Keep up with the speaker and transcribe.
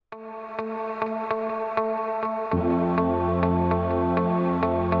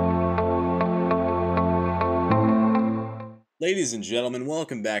Ladies and gentlemen,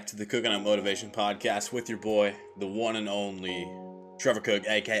 welcome back to the Coconut Motivation Podcast with your boy, the one and only Trevor Cook,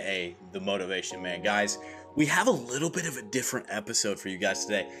 aka the Motivation Man. Guys, we have a little bit of a different episode for you guys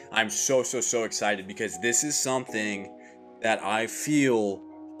today. I'm so excited because this is something that I feel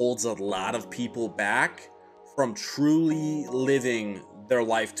holds a lot of people back from truly living their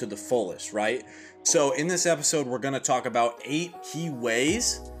life to the fullest, right? So in this episode, we're going to talk about 8 key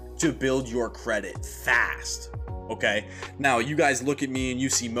ways to build your credit fast. Okay, now you guys look at me and you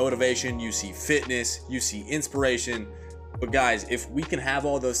see motivation, you see fitness, you see inspiration. But guys, if we can have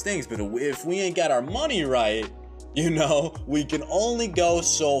all those things, but if we ain't got our money right, we can only go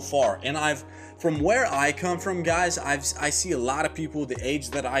so far. And from where I come from, guys, I see a lot of people the age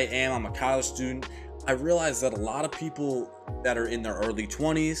that I am. I'm a college student. I realize that a lot of people that are in their early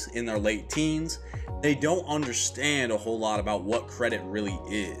 20s, in their late teens, they don't understand a whole lot about what credit really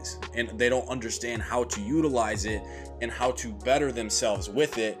is, and they don't understand how to utilize it and how to better themselves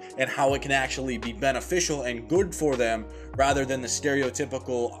with it and how it can actually be beneficial and good for them rather than the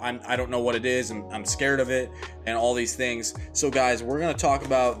stereotypical I don't know what it is and I'm scared of it and all these things. So guys, we're going to talk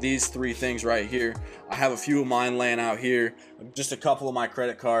about these 3 things right here. I have a few of mine laying out here, just a couple of my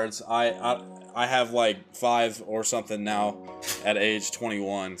credit cards. I have like 5 or something now at age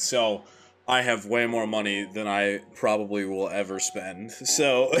 21. So I have way more money than I probably will ever spend.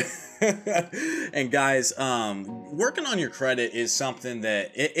 So, and guys, working on your credit is something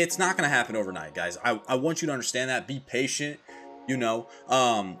that it's not going to happen overnight, guys. I want you to understand that. Be patient.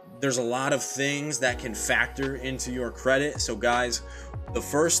 There's a lot of things that can factor into your credit. So guys, the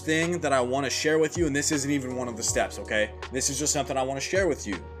first thing that I want to share with you, and this isn't even one of the steps, okay? This is just something I want to share with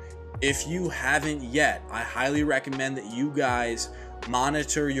you. If you haven't yet, I highly recommend that you guys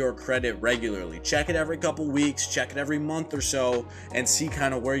monitor your credit regularly. Check it every couple weeks, check it every month or so, and see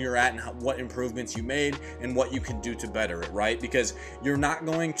kind of where you're at and what improvements you made and what you can do to better it, right? Because you're not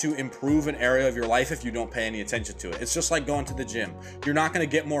going to improve an area of your life if you don't pay any attention to it. It's just like going to the gym. You're not going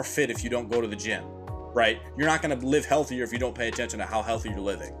to get more fit if you don't go to the gym, right? You're not going to live healthier if you don't pay attention to how healthy you're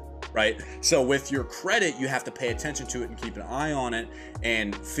living, right? So with your credit, you have to pay attention to it and keep an eye on it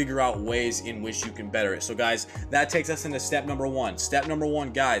and figure out ways in which you can better it. So guys, that takes us into step number 1. Step number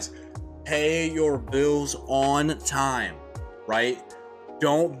 1, guys, pay your bills on time, right?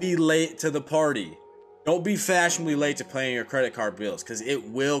 Don't be late to the party. Don't be fashionably late to paying your credit card bills, because it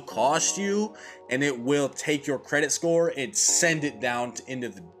will cost you and it will take your credit score and send it down into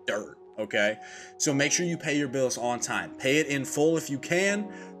the dirt, okay? So make sure you pay your bills on time. Pay it in full if you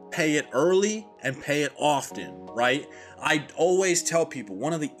can. Pay it early and pay it often, right? I always tell people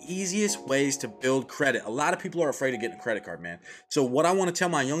one of the easiest ways to build credit. A lot of people are afraid of getting a credit card, man. So what I want to tell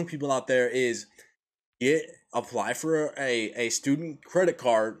my young people out there is apply for a student credit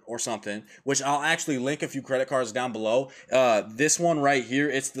card or something, which I'll actually link a few credit cards down below. This one right here,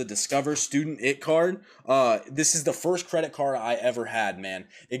 it's the Discover Student IT card. This is the first credit card I ever had, man.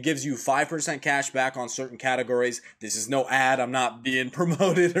 It gives you 5% cash back on certain categories. This is no ad. I'm not being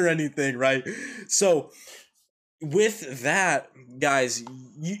promoted or anything, right? So with that, guys,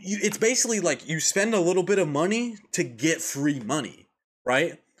 it's basically like you spend a little bit of money to get free money,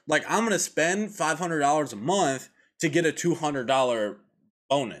 right? Like, I'm going to spend $500 a month to get a $200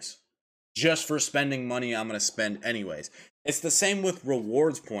 bonus just for spending money I'm going to spend anyways. It's the same with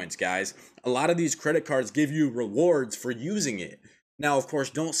rewards points, guys. A lot of these credit cards give you rewards for using it. Now, of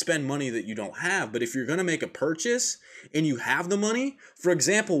course, don't spend money that you don't have, but if you're going to make a purchase and you have the money, for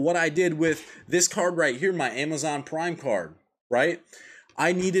example, what I did with this card right here, my Amazon Prime card, right?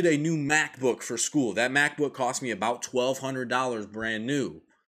 I needed a new MacBook for school. That MacBook cost me about $1,200 brand new.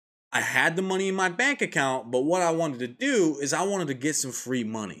 I had the money in my bank account, but what I wanted to do is I wanted to get some free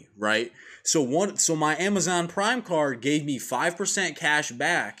money, right? So my Amazon Prime card gave me 5% cash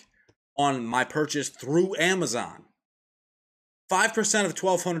back on my purchase through Amazon. 5% of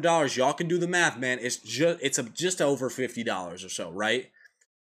 $1,200, y'all can do the math, man. It's just over $50 or so, right?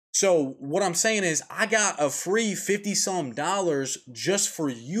 So what I'm saying is I got a free 50-some dollars just for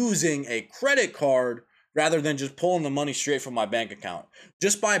using a credit card rather than just pulling the money straight from my bank account.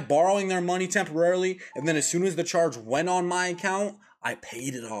 Just by borrowing their money temporarily, and then as soon as the charge went on my account, I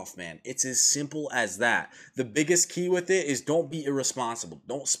paid it off, man. It's as simple as that. The biggest key with it is don't be irresponsible.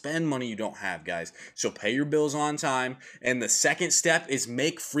 Don't spend money you don't have, guys. So pay your bills on time. And the second step is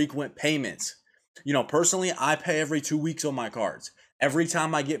make frequent payments. Personally, I pay every 2 weeks on my cards. Every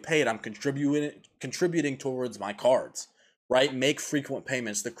time I get paid, I'm contributing towards my cards. Right? Make frequent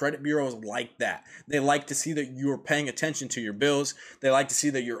payments. The credit bureaus like that. They like to see that you're paying attention to your bills. They like to see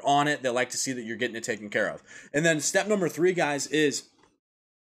that you're on it. They like to see that you're getting it taken care of. And then step number 3, guys, is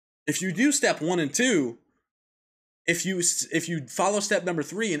if you do step 1 and 2, if you follow step number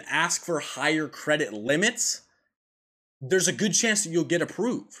 3 and ask for higher credit limits, there's a good chance that you'll get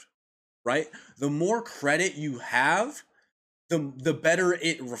approved, right? The more credit you have, the better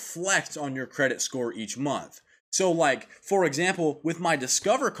it reflects on your credit score each month. So like, for example, with my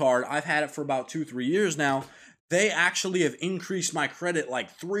Discover card, I've had it for about 2-3 years now. They actually have increased my credit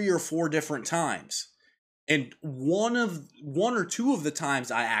like 3 or 4 different times. And one or two of the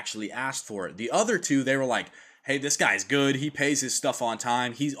times I actually asked for it. The other two, they were like, hey, this guy's good. He pays his stuff on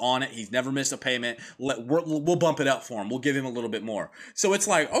time. He's on it. He's never missed a payment. We'll bump it up for him. We'll give him a little bit more. So it's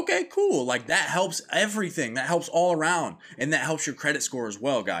like, okay, cool. Like that helps everything. That helps all around. And that helps your credit score as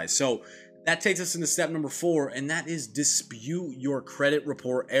well, guys. So that takes us into step number 4, and that is dispute your credit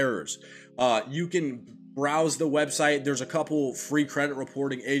report errors. You can browse the website. There's a couple free credit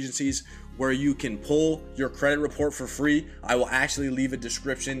reporting agencies where you can pull your credit report for free. I will actually leave a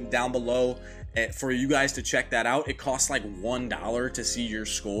description down below for you guys to check that out. It costs like $1 to see your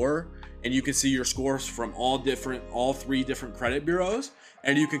score, and you can see your scores from all 3 different credit bureaus,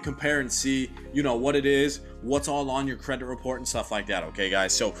 and you can compare and see, you know, what it is, what's all on your credit report and stuff like that. Okay,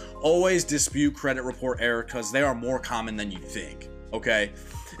 guys, so always dispute credit report error because they are more common than you think. Okay,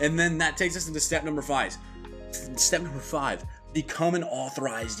 and then that takes us into step number 5. Step number 5, become an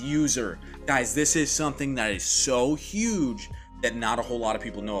authorized user. Guys, this is something that is so huge that not a whole lot of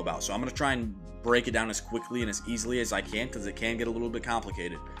people know about. So I'm gonna try and break it down as quickly and as easily as I can because it can get a little bit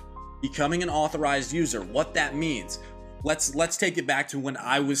complicated. Becoming an authorized user, what that means. Let's take it back to when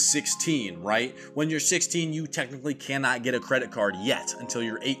I was 16, right? When you're 16, you technically cannot get a credit card yet until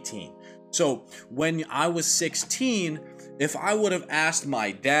you're 18. So when I was 16, if I would have asked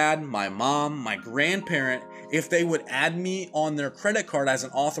my dad, my mom, my grandparent if they would add me on their credit card as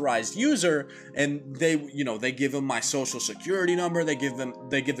an authorized user, and they give them my social security number, they give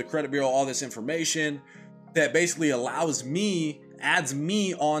the credit bureau all this information that basically adds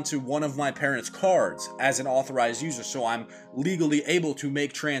me onto one of my parents' cards as an authorized user, so I'm legally able to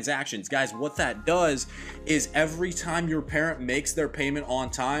make transactions. Guys, what that does is every time your parent makes their payment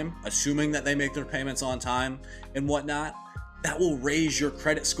on time, assuming that they make their payments on time and whatnot, that will raise your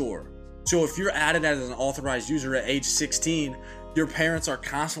credit score. So if you're added as an authorized user at age 16, your parents are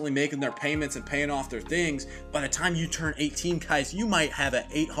constantly making their payments and paying off their things. By the time you turn 18, guys, you might have an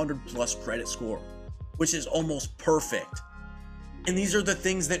 800 plus credit score, which is almost perfect. And these are the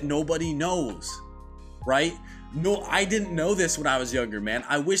things that nobody knows, right? No, I didn't know this when I was younger, man.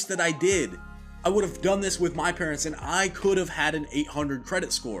 I wish that I did. I would have done this with my parents and I could have had an 800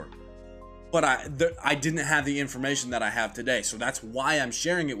 credit score. But I didn't have the information that I have today. So that's why I'm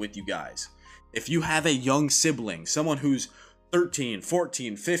sharing it with you guys. If you have a young sibling, someone who's 13,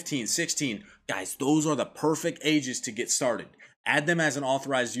 14, 15, 16, guys, those are the perfect ages to get started. Add them as an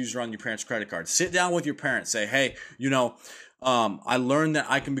authorized user on your parents' credit card. Sit down with your parents. Say, hey, I learned that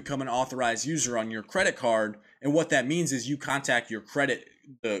I can become an authorized user on your credit card. And what that means is you contact your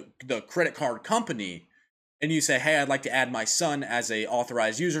the credit card company, and you say, hey, I'd like to add my son as a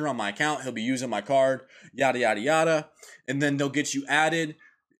authorized user on my account. He'll be using my card, yada, yada, yada. And then they'll get you added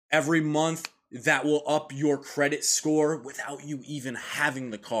every month. That will up your credit score without you even having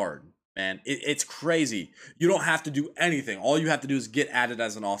the card, man. It's crazy. You don't have to do anything. All you have to do is get added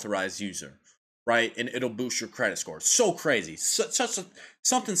as an authorized user, right? And it'll boost your credit score. So crazy.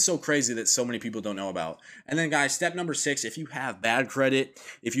 Something so crazy that so many people don't know about. And then, guys, step number 6, if you have bad credit,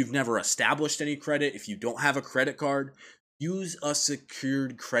 if you've never established any credit, if you don't have a credit card, use a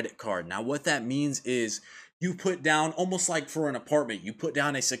secured credit card. Now, what that means is you put down, almost like for an apartment, you put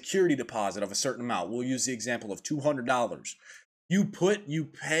down a security deposit of a certain amount. We'll use the example of $200. You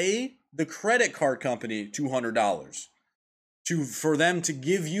pay the credit card company $200 for them to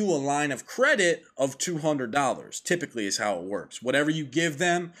give you a line of credit of $200. Typically is how it works. Whatever you give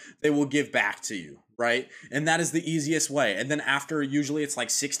them, they will give back to you, right? And that is the easiest way. And then after, usually it's like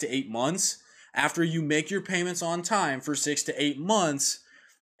 6 to 8 months, after you make your payments on time for 6 to 8 months,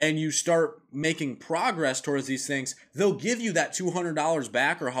 and you start making progress towards these things, they'll give you that $200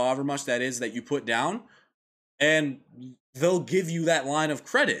 back, or however much that is that you put down, and they'll give you that line of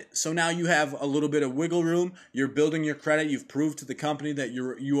credit. So now you have a little bit of wiggle room. You're building your credit. You've proved to the company that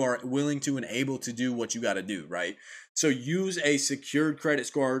you are willing to and able to do what you got to do, right? So use a secured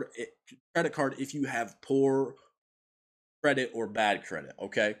credit card if you have poor credit or bad credit,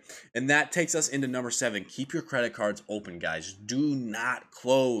 okay? And that takes us into number 7. Keep your credit cards open, guys. Do not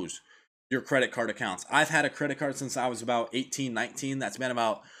close your credit card accounts. I've had a credit card since I was about 18, 19. That's been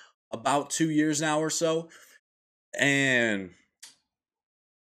about 2 years now or so. And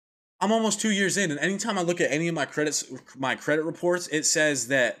I'm almost 2 years in, and anytime I look at any of my credit reports, it says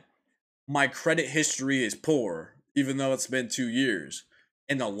that my credit history is poor. even though it's been 2 years.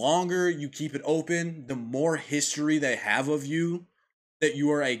 And the longer you keep it open, the more history they have of you, that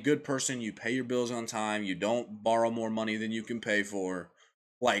you are a good person, you pay your bills on time, you don't borrow more money than you can pay for.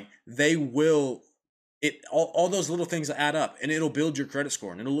 Like, they will, all those little things add up, and it'll build your credit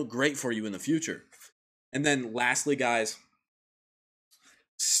score, and it'll look great for you in the future. And then lastly, guys,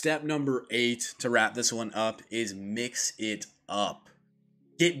 step number 8 to wrap this one up is mix it up.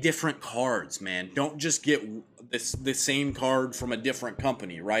 Get different cards, man. Don't just get the same card from a different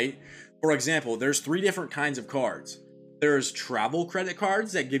company, right? For example, there's 3 different kinds of cards. There's travel credit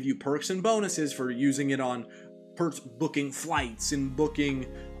cards that give you perks and bonuses for using it on booking flights and booking,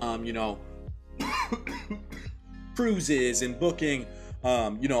 cruises and booking,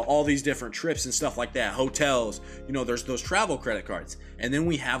 all these different trips and stuff like that, hotels. There's those travel credit cards. And then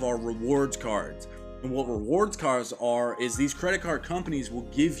we have our rewards cards. And what rewards cards are is these credit card companies will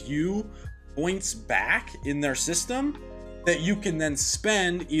give you points back in their system that you can then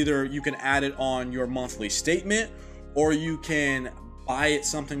spend. Either you can add it on your monthly statement, or you can buy it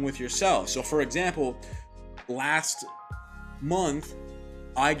something with yourself. So for example, last month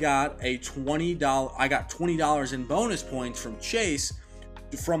I got $20 in bonus points from Chase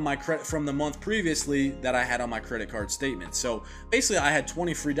from the month previously that I had on my credit card statement. So basically I had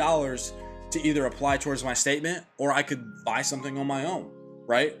 $20 free to either apply towards my statement, or I could buy something on my own,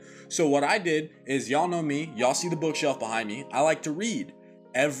 right? So what I did is, y'all know me, y'all see the bookshelf behind me, I like to read.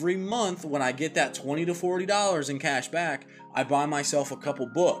 Every month when I get that $20 to $40 in cash back, I buy myself a couple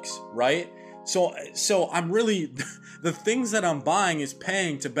books, right? So I'm really, the things that I'm buying is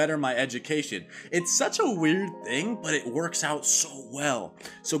paying to better my education. It's such a weird thing, but it works out so well.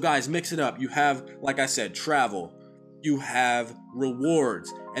 So guys, mix it up. You have, like I said, travel, you have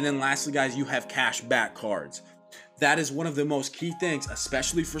rewards, and then lastly, guys, you have cash back cards. That is one of the most key things,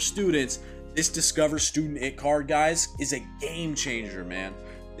 especially for students. This Discover Student It card, guys, is a game changer, man.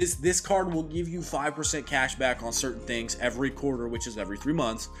 This card will give you 5% cash back on certain things every quarter, which is every 3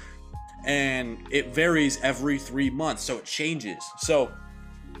 months. And it varies every 3 months, so it changes. So,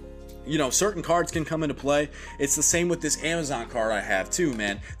 certain cards can come into play. It's the same with this Amazon card I have too,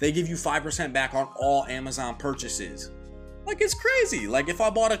 man. They give you 5% back on all Amazon purchases. Like, it's crazy. Like, if I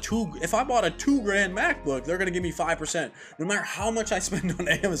bought a $2,000 MacBook, they're gonna give me 5%. No matter how much I spend on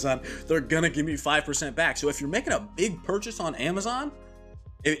Amazon, they're gonna give me 5% back. So if you're making a big purchase on Amazon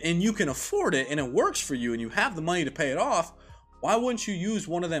and you can afford it and it works for you and you have the money to pay it off, why wouldn't you use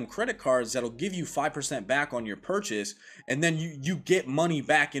one of them credit cards that'll give you 5% back on your purchase, and then you get money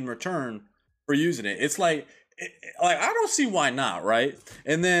back in return for using it? It's like I don't see why not, right?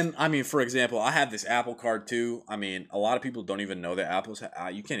 And then, for example, I have this Apple card too. A lot of people don't even know that Apple's,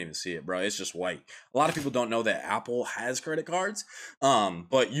 you can't even see it, bro. It's just white. A lot of people don't know that Apple has credit cards.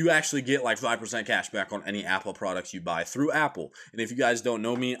 But you actually get like 5% cash back on any Apple products you buy through Apple. And if you guys don't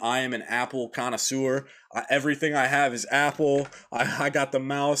know me, I am an Apple connoisseur. Everything I have is Apple. I got the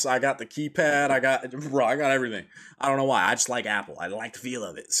mouse, I got the keypad, I got everything. I don't know why. I just like Apple. I like the feel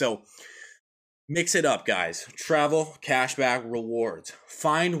of it. So mix it up, guys. Travel, cashback, rewards.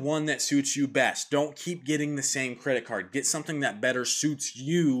 Find one that suits you best. Don't keep getting the same credit card. Get something that better suits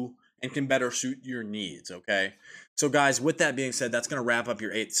you and can better suit your needs, okay? So guys, with that being said, that's going to wrap up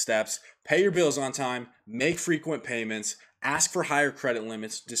your 8 steps. Pay your bills on time, make frequent payments, ask for higher credit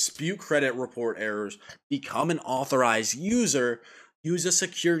limits, dispute credit report errors, become an authorized user, use a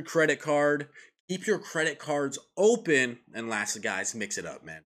secured credit card, keep your credit cards open, and lastly, guys, mix it up,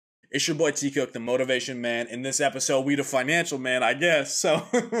 man. It's your boy T Cook, the motivation man. In this episode, we the financial man, I guess. So,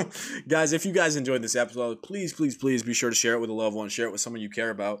 guys, if you guys enjoyed this episode, please, please, please be sure to share it with a loved one. Share it with someone you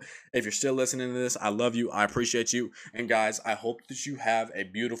care about. If you're still listening to this, I love you. I appreciate you. And, guys, I hope that you have a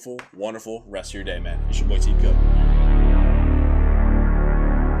beautiful, wonderful rest of your day, man. It's your boy T Cook.